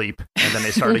is asleep, and then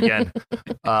they start again.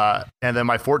 And then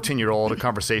my 14-year-old, a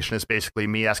conversation is basically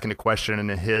me asking a question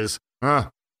and his, so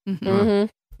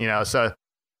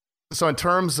in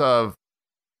terms of,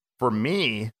 for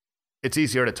me, it's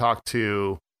easier to talk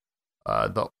to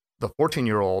the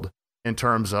 14-year-old in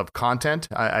terms of content.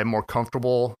 I'm more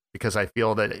comfortable because I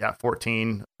feel that at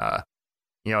 14,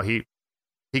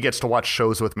 he gets to watch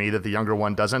shows with me that the younger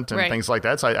one doesn't, and Right. things like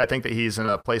that. So I think that he's in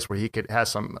a place where he has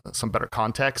some better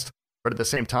context. But at the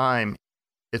same time,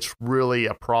 it's really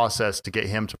a process to get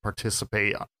him to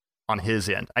participate on his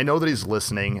end. I know that he's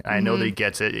listening. I know that he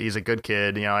gets it. He's a good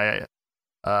kid. You know,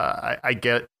 I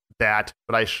get that,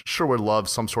 but I sure would love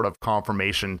some sort of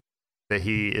confirmation that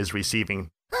he is receiving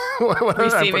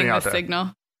Receiving the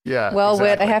signal. Yeah. Well, exactly.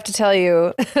 Whit, I have to tell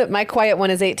you, my quiet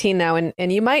one is 18 now,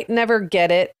 and you might never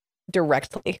get it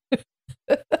directly.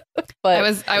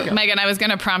 But Megan, I was going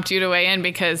to prompt you to weigh in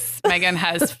because Megan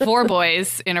has 4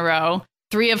 boys in a row,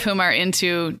 3 of whom are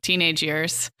into teenage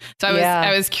years. So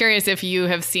I was curious if you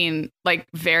have seen like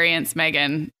variance,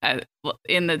 Megan,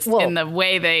 in the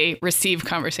way they receive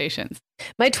conversations.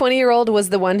 my 20-year-old was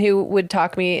the one who would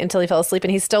talk me until he fell asleep,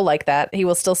 and he's still like that. He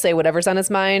will still say whatever's on his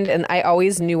mind, and I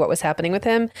always knew what was happening with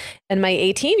him. And my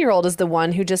 18-year-old is the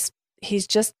one who just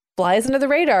flies under the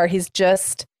radar. He's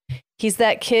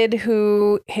that kid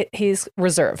who he's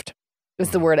reserved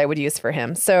is the word I would use for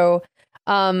him. So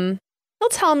he'll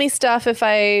tell me stuff if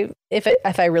I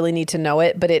really need to know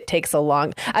it, but it takes a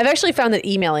long. I've actually found that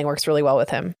emailing works really well with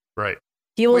him. Right.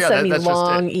 He will send me that's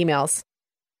long emails.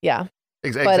 Yeah.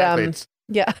 Exactly. But,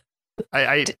 yeah.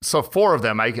 So 4 of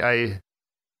them, you're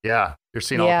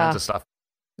seeing all kinds of stuff.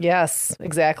 Yes,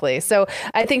 exactly. So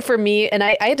I think for me, and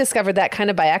I discovered that kind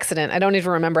of by accident. I don't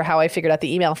even remember how I figured out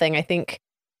the email thing. I think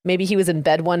maybe he was in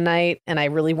bed one night and I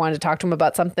really wanted to talk to him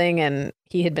about something, and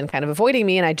he had been kind of avoiding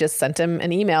me, and I just sent him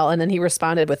an email, and then he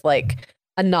responded with like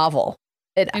a novel.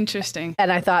 Interesting.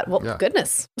 And I thought, well,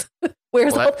 goodness,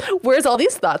 where's all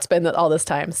these thoughts been all this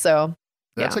time? So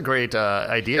that's a great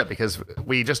idea, because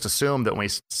we just assume that when we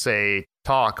say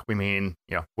talk, we mean,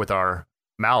 with our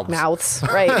mouths.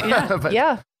 Right.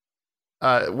 Yeah.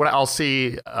 When I'll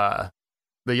see, the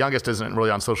youngest isn't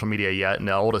really on social media yet, and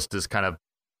the oldest is kind of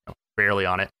barely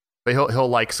on it, but he'll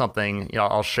like something.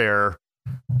 I'll share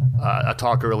a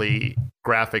Talk Early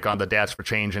graphic on the Dads for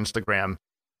Change Instagram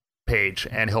page,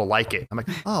 and he'll like it. I'm like,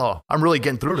 oh, I'm really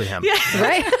getting through to him. Yeah.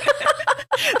 Right.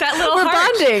 That little We're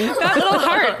heart. bonding. That little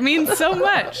heart means so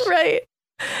much. Right.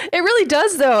 It really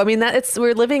does, though. I mean,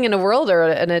 we're living in a world or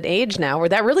in an age now where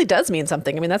that really does mean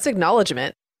something. I mean, that's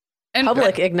acknowledgement, and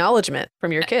public acknowledgement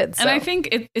from your kids. And I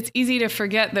think it's easy to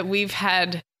forget that we've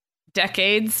had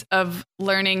decades of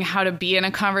learning how to be in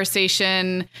a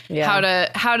conversation, how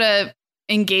to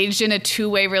engage in a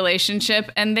two-way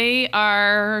relationship, and they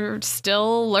are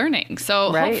still learning.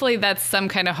 So hopefully that's some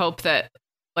kind of hope that,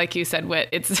 like you said, Whit,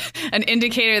 it's an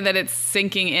indicator that it's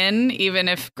sinking in, even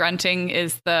if grunting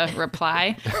is the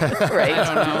reply. Right.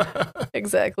 I don't know.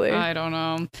 Exactly. I don't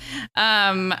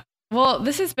know. Well,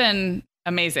 this has been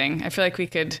amazing. I feel like we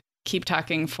could keep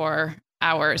talking for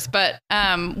hours, but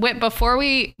Whit, before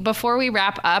we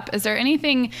wrap up, is there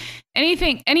any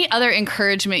other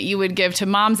encouragement you would give to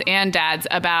moms and dads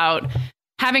about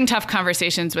having tough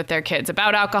conversations with their kids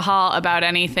about alcohol, about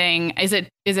anything? Is it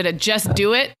a just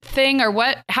do it thing, or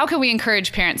what? How can we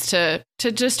encourage parents to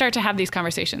just start to have these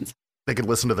conversations? They could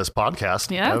listen to this podcast.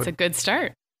 Yeah, that's a good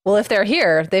start. Well, if they're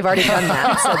here, they've already done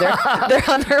that, so they're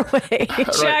on their way.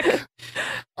 Check.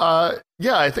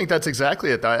 Yeah, I think that's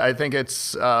exactly it. I think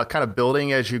it's kind of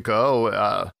building as you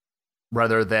go,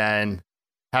 rather than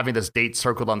having this date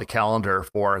circled on the calendar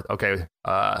for,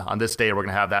 on this day we're going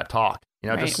to have that talk.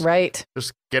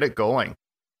 Just get it going.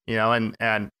 And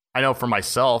I know for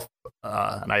myself,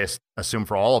 and I assume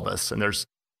for all of us, and there's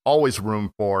always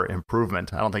room for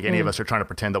improvement. I don't think any of us are trying to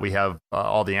pretend that we have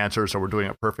all the answers or we're doing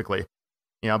it perfectly.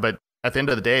 But at the end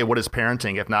of the day, what is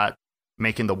parenting if not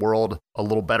making the world a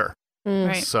little better?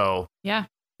 Right. So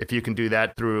if you can do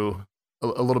that through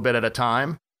a little bit at a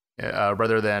time,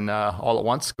 rather than all at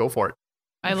once, go for it.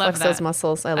 I love Flex that. those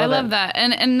muscles. I love that.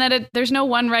 And that there's no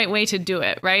one right way to do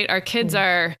it, right? Our kids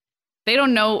they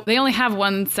don't know, they only have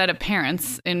one set of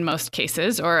parents in most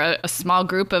cases, or a small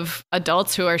group of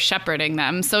adults who are shepherding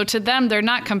them. So to them, they're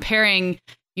not comparing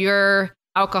your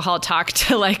alcohol talk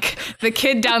to like the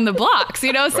kid down the block,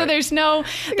 so there's no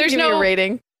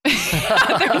rating.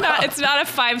 It's not a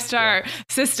 5-star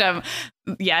system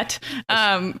yet.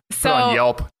 So put on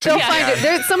Yelp. They'll find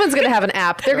it. Someone's going to have an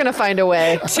app. They're going to find a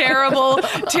way. Terrible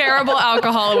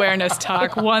alcohol awareness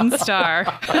talk. 1 star.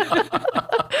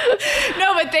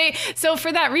 No, but so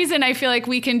for that reason, I feel like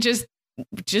we can just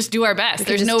do our best.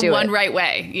 There's no one right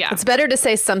way. Yeah. It's better to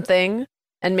say something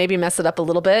and maybe mess it up a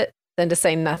little bit than to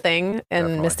say nothing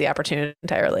and miss the opportunity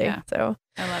entirely. Yeah. So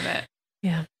I love it.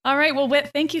 Yeah. All right. Well,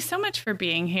 Whit, thank you so much for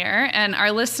being here. And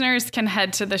our listeners can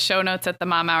head to the show notes at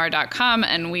themomhour.com,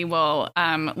 and we will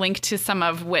link to some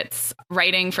of Whit's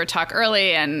writing for Talk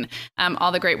Early and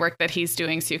all the great work that he's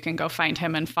doing, so you can go find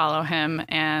him and follow him.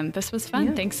 And this was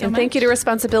fun. Thanks so much. Thank you to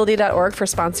responsibility.org for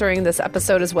sponsoring this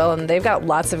episode as well. And they've got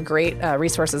lots of great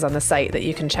resources on the site that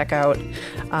you can check out.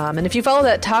 And if you follow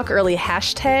that Talk Early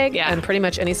hashtag on pretty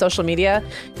much any social media,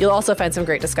 you'll also find some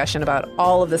great discussion about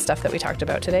all of the stuff that we talked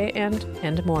about today and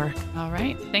more. All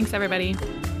right. Thanks, everybody.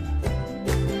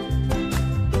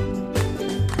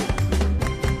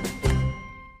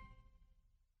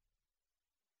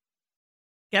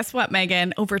 Guess what,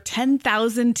 Megan? Over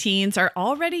 10,000 teens are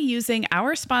already using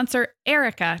our sponsor,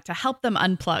 Erica, to help them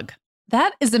unplug.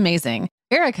 That is amazing.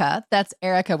 Erica, that's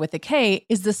Erica with a K,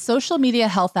 is the social media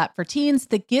health app for teens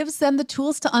that gives them the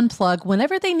tools to unplug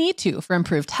whenever they need to for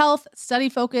improved health, study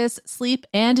focus, sleep,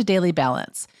 and daily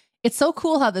balance. It's so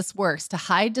cool how this works to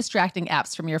hide distracting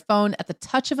apps from your phone at the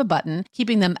touch of a button,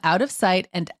 keeping them out of sight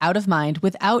and out of mind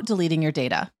without deleting your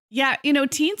data. Yeah,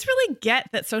 teens really get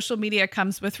that social media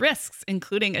comes with risks,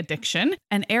 including addiction,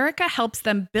 and Erica helps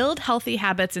them build healthy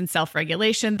habits and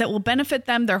self-regulation that will benefit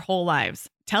them their whole lives.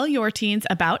 Tell your teens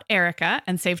about Erica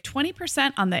and save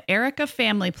 20% on the Erica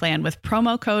family plan with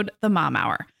promo code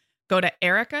TheMomHour. Go to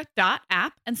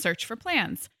erica.app and search for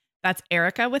plans. That's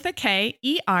Erica with a K,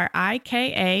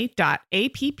 ERIKA.app,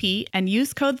 and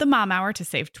use code TheMomHour to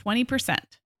save 20%.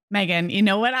 Megan, you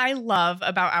know what I love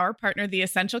about our partner, The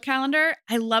Essential Calendar?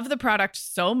 I love the product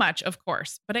so much, of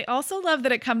course, but I also love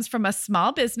that it comes from a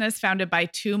small business founded by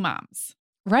two moms.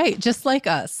 Right, just like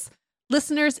us.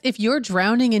 Listeners, if you're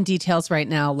drowning in details right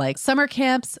now, like summer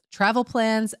camps, travel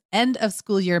plans, end of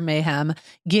school year mayhem,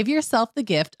 give yourself the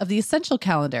gift of the Essential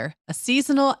Calendar, a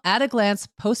seasonal, at-a-glance,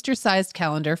 poster-sized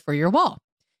calendar for your wall.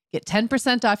 Get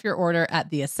 10% off your order at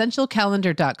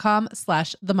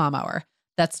theessentialcalendar.com/themomhour.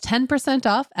 That's 10%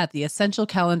 off at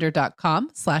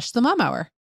theessentialcalendar.com/themomhour.